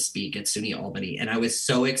campus to speak at SUNY Albany. And I was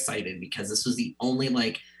so excited because this was the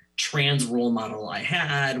only trans role model I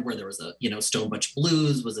had, where there was Stone Butch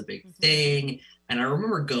Blues was a big thing. And I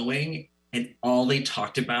remember going And all they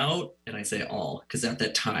talked about, and I say all, because at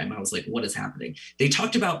that time I was like, what is happening? They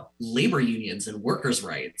talked about labor unions and workers'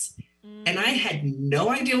 rights. And I had no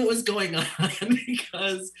idea what was going on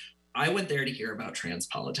because I went there to hear about trans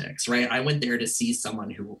politics, right? I went there to see someone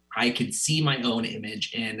who I could see my own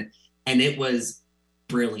image in. And it was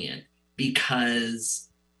brilliant because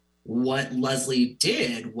what Leslie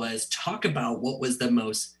did was talk about what was the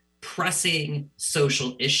most pressing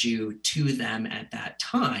social issue to them at that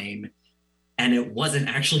time. And it wasn't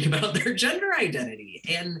actually about their gender identity.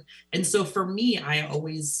 And so for me, I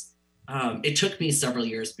always, it took me several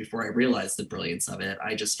years before I realized the brilliance of it.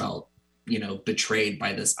 I just felt, betrayed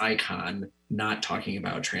by this icon not talking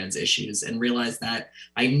about trans issues, and realized that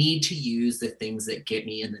I need to use the things that get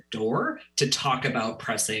me in the door to talk about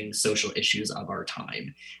pressing social issues of our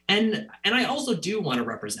time. And I also do want to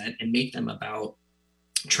represent and make them about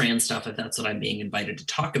trans stuff if that's what I'm being invited to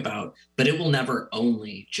talk about, but it will never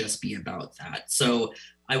only just be about that. So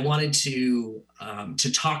I wanted to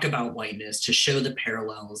talk about whiteness, to show the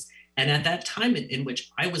parallels. And at that time in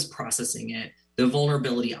which I was processing it, the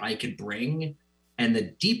vulnerability I could bring and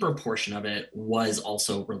the deeper portion of it was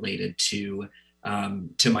also related to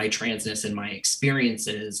my transness and my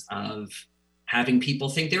experiences of having people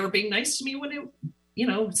think they were being nice to me when it,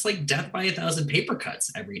 it's like death by 1,000 paper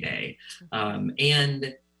cuts every day.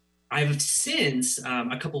 And I've since,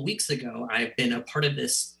 a couple weeks ago, I've been a part of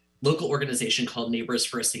this local organization called Neighbors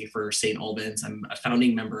for a Safer St. Albans. I'm a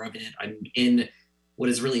founding member of it. I'm in what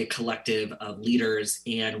is really a collective of leaders.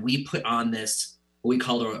 And we put on this, what we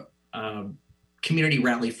call a community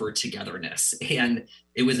rally for togetherness. And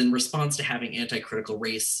it was in response to having anti-critical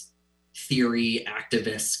race theory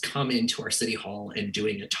activists come into our city hall and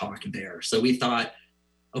doing a talk there. So we thought,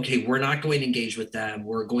 okay, we're not going to engage with them.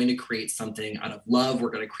 We're going to create something out of love. We're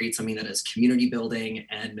going to create something that is community building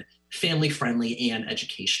and family friendly and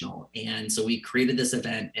educational. And so we created this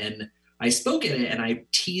event, and I spoke at it, and I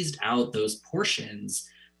teased out those portions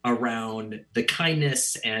around the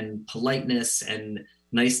kindness and politeness and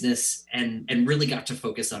niceness, and really got to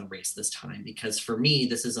focus on race this time. Because for me,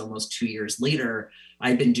 this is almost 2 years later,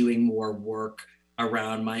 I've been doing more work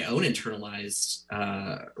around my own internalized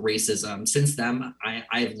racism. Since then,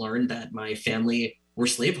 I've learned that my family were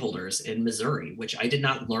slaveholders in Missouri, which I did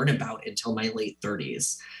not learn about until my late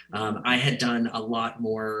 30s. I had done a lot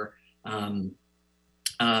more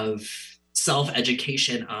of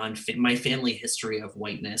self-education on my family history of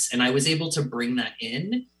whiteness, and I was able to bring that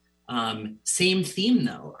in. Same theme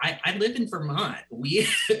though. I live in Vermont.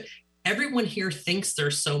 Everyone here thinks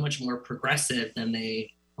they're so much more progressive than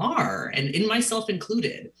they are, and in myself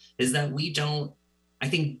included, is that we don't, I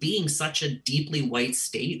think being such a deeply white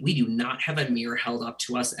state, we do not have a mirror held up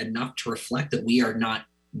to us enough to reflect that we are not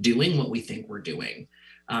doing what we think we're doing.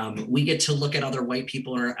 We get to look at other white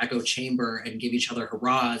people in our echo chamber and give each other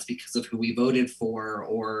hurrahs because of who we voted for,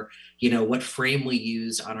 or, what frame we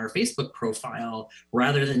used on our Facebook profile,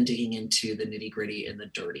 rather than digging into the nitty gritty and the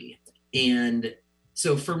dirty. And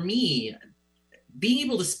so for me, being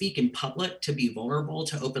able to speak in public, to be vulnerable,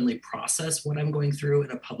 to openly process what I'm going through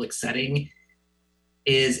in a public setting,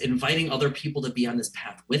 is inviting other people to be on this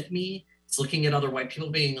path with me. It's looking at other white people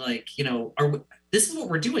being like, this is what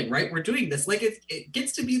we're doing, right? We're doing this. Like it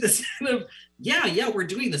gets to be this kind of, yeah, we're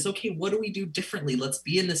doing this. Okay, what do we do differently? Let's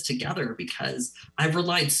be in this together, because I've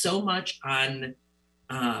relied so much on,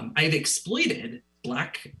 I've exploited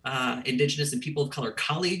Black, Indigenous, and people of color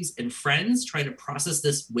colleagues and friends, trying to process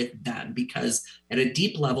this with them, because at a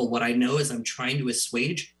deep level, what I know is I'm trying to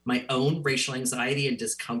assuage my own racial anxiety and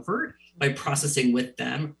discomfort by processing with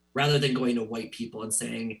them, rather than going to white people and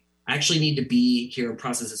saying, I actually need to be here and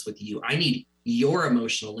process this with you. I need your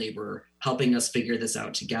emotional labor helping us figure this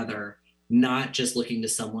out together, not just looking to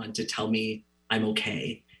someone to tell me I'm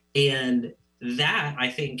okay. And that, I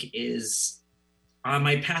think, is on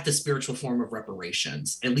my path, a spiritual form of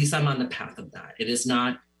reparations. At least I'm on the path of that. It is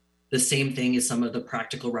not the same thing as some of the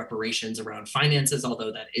practical reparations around finances,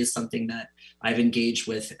 although that is something that I've engaged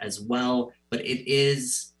with as well. But it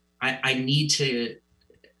is, I need to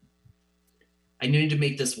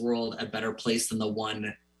make this world a better place than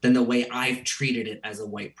the way I've treated it as a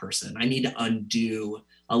white person. I need to undo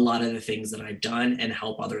a lot of the things that I've done and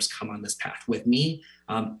help others come on this path with me.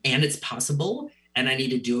 And it's possible. And I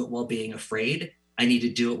need to do it while being afraid. I need to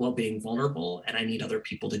do it while being vulnerable. And I need other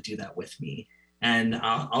people to do that with me. And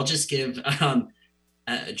I'll just give,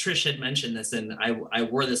 Trish had mentioned this, and I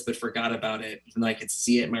wore this but forgot about it, even though I could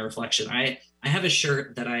see it in my reflection. I have a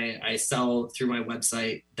shirt that I sell through my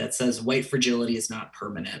website that says white fragility is not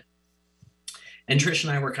permanent. And Trish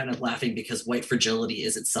and I were kind of laughing because white fragility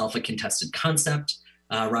is itself a contested concept.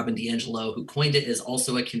 Robin DiAngelo, who coined it, is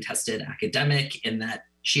also a contested academic in that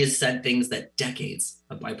she has said things that decades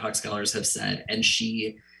of BIPOC scholars have said, and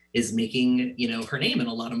she is making, her name and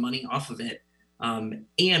a lot of money off of it.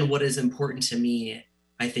 And what is important to me,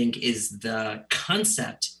 I think, is the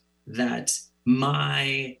concept that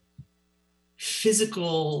my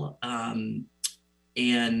physical and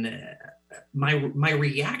my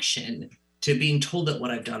reaction to being told that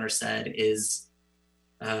what I've done or said is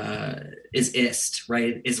ist,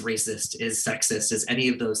 right? Is racist, is sexist, is any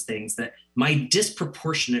of those things, that my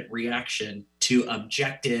disproportionate reaction to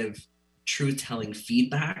objective truth-telling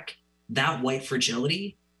feedback, that white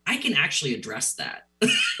fragility, I can actually address that.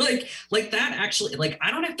 like that actually,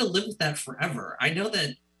 I don't have to live with that forever. I know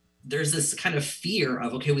that there's this kind of fear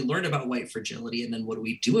of, okay, we learned about white fragility and then what do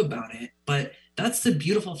we do about it? But that's the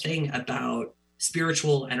beautiful thing about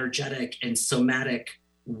spiritual, energetic, and somatic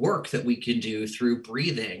work that we can do through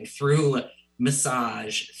breathing, through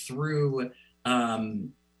massage, through,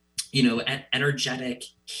 energetic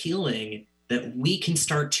healing, that we can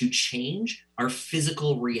start to change our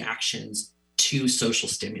physical reactions to social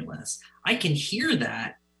stimulus. I can hear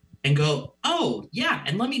that and go, oh yeah,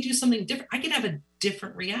 and let me do something different. I can have a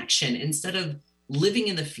different reaction instead of living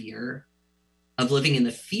in the fear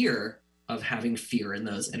of having fear in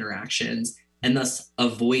those interactions, and thus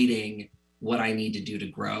avoiding what I need to do to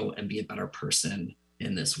grow and be a better person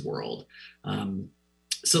in this world.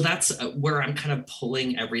 So that's where I'm kind of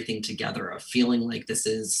pulling everything together, of feeling like this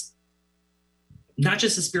is not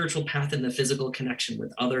just a spiritual path in the physical connection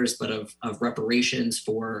with others, but of reparations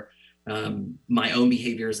for my own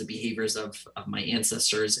behaviors, the behaviors of my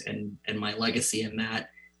ancestors, and my legacy in that,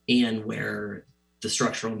 and where the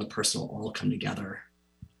structural and the personal all come together.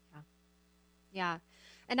 Yeah.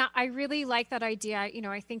 And I really like that idea.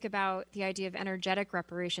 I think about the idea of energetic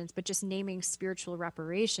reparations, but just naming spiritual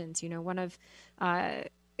reparations. One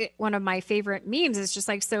of my favorite memes is just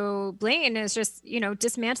like, so Blaine is just,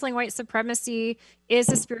 dismantling white supremacy is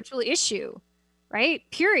a spiritual issue, right?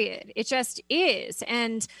 Period. It just is.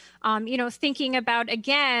 And, thinking about,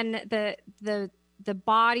 again, the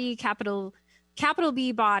body, capital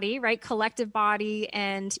B body, right? Collective body,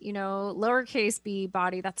 and, lowercase b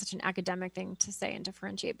body. That's such an academic thing to say and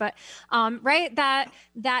differentiate, but, right.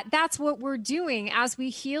 That's what we're doing as we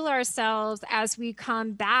heal ourselves, as we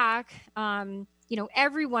come back,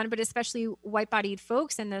 everyone, but especially white-bodied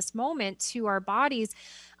folks in this moment, to our bodies,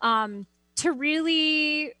 to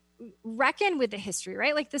really reckon with the history,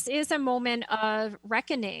 right? Like, this is a moment of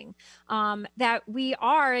reckoning, that we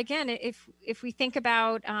are, again, if we think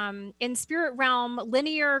about, in spirit realm,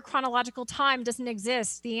 linear chronological time doesn't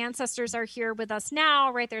exist. The ancestors are here with us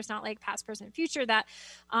now, right? There's not like past, present, future. That,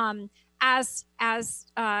 as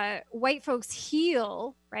white folks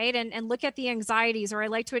heal, right, and look at the anxieties, or I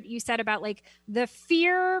liked what you said about like the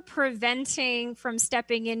fear preventing from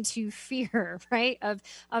stepping into fear, right, of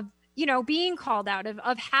being called out,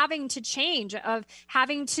 of having to change, of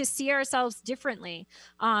having to see ourselves differently.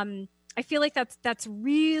 I feel like that's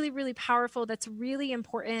really, really powerful. That's really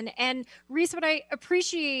important. And Reese, what I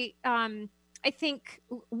appreciate, I think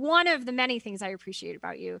one of the many things I appreciate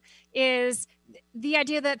about you is the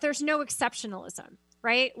idea that there's no exceptionalism,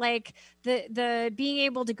 right? Like the being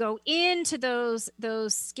able to go into those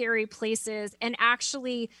scary places and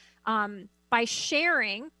actually, by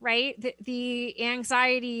sharing, right, the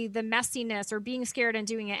anxiety, the messiness, or being scared and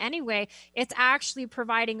doing it anyway, it's actually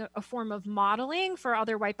providing a form of modeling for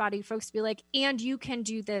other white-bodied folks to be like, and you can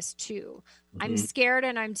do this too. Mm-hmm. I'm scared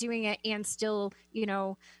and I'm doing it, and still,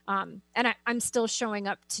 and I'm still showing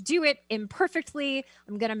up to do it imperfectly.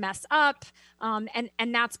 I'm going to mess up.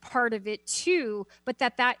 And that's part of it too. But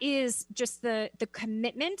that is just the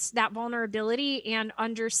commitment, that vulnerability, and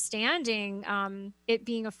understanding, it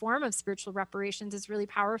being a form of spiritual reparations is really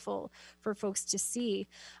powerful for folks to see.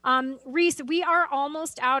 Reese, we are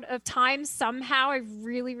almost out of time somehow. I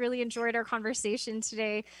really, really enjoyed our conversation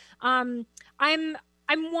today.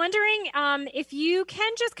 I'm wondering if you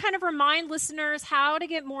can just kind of remind listeners how to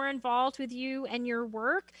get more involved with you and your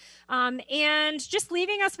work, and just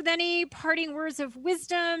leaving us with any parting words of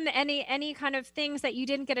wisdom, any kind of things that you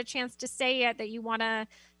didn't get a chance to say yet that you want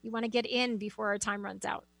to get in before our time runs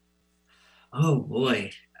out. Oh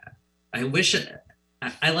boy, I wish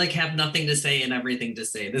I like have nothing to say and everything to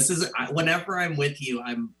say. This is, whenever I'm with you,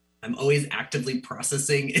 I'm always actively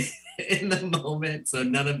processing in the moment. So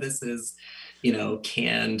none of this is,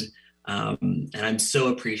 canned. And I'm so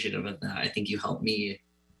appreciative of that. I think you helped me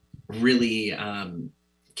really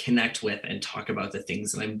connect with and talk about the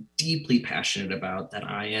things that I'm deeply passionate about, that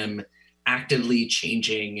I am actively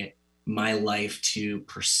changing my life to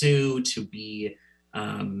pursue, to be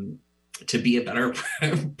be a better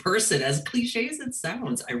person, as cliche as it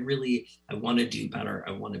sounds. I want to do better.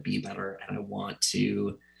 I want to be better, and I want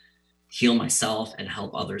to heal myself and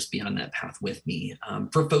help others be on that path with me.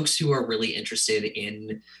 For folks who are really interested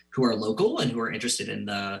in, who are local and who are interested in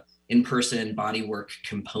the in-person bodywork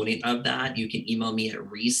component of that, you can email me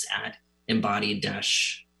at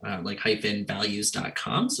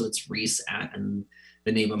reese@embodied-values.com. So it's Reese at, and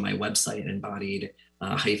the name of my website,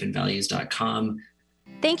 embodied-values.com.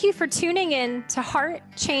 Thank you for tuning in to Heart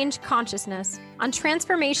Change Consciousness on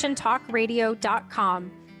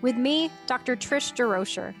TransformationTalkRadio.com with me, Dr. Trish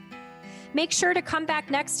DeRocher. Make sure to come back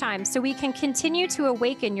next time so we can continue to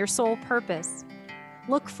awaken your soul purpose.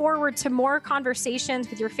 Look forward to more conversations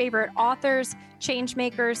with your favorite authors,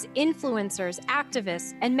 changemakers, influencers,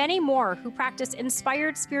 activists, and many more who practice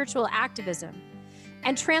inspired spiritual activism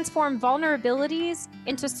and transform vulnerabilities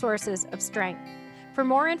into sources of strength. For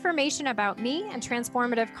more information about me and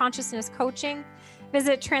transformative consciousness coaching,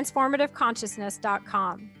 visit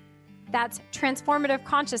transformativeconsciousness.com. That's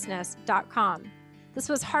transformativeconsciousness.com. This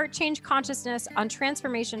was Heart Change Consciousness on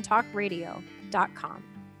TransformationTalkRadio.com.